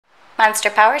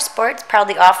Monster Powersports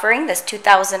proudly offering this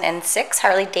 2006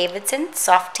 Harley Davidson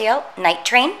Softail Night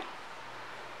Train.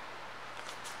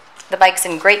 The bike's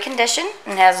in great condition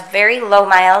and has very low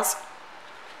miles.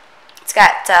 It's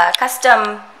got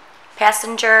custom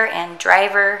passenger and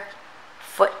driver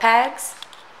foot pegs.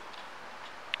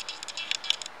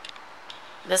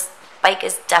 This bike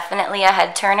is definitely a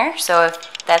head turner, so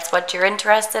if that's what you're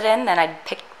interested in, then I'd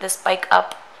pick this bike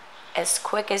up as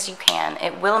quick as you can.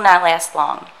 It will not last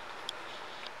long.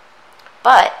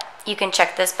 But you can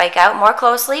check this bike out more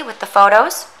closely with the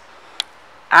photos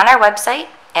on our website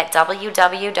at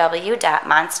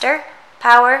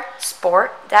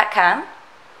www.monsterpowersport.com.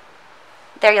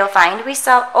 There you'll find we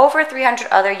sell over 300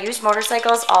 other used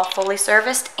motorcycles, all fully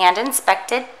serviced and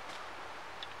inspected.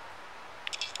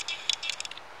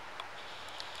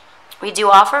 We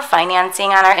do offer financing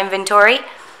on our inventory.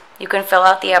 You can fill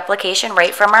out the application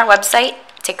right from our website.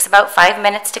 It takes about 5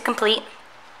 minutes to complete.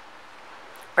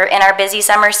 We're in our busy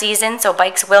summer season, so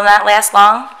bikes will not last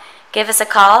long. Give us a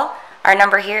call. Our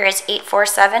number here is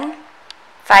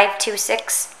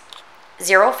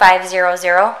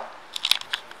 847-526-0500.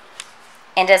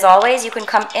 And as always, you can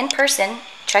come in person,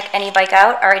 check any bike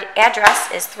out. Our address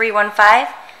is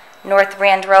 315 North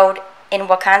Rand Road in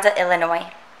Wauconda,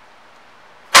 Illinois.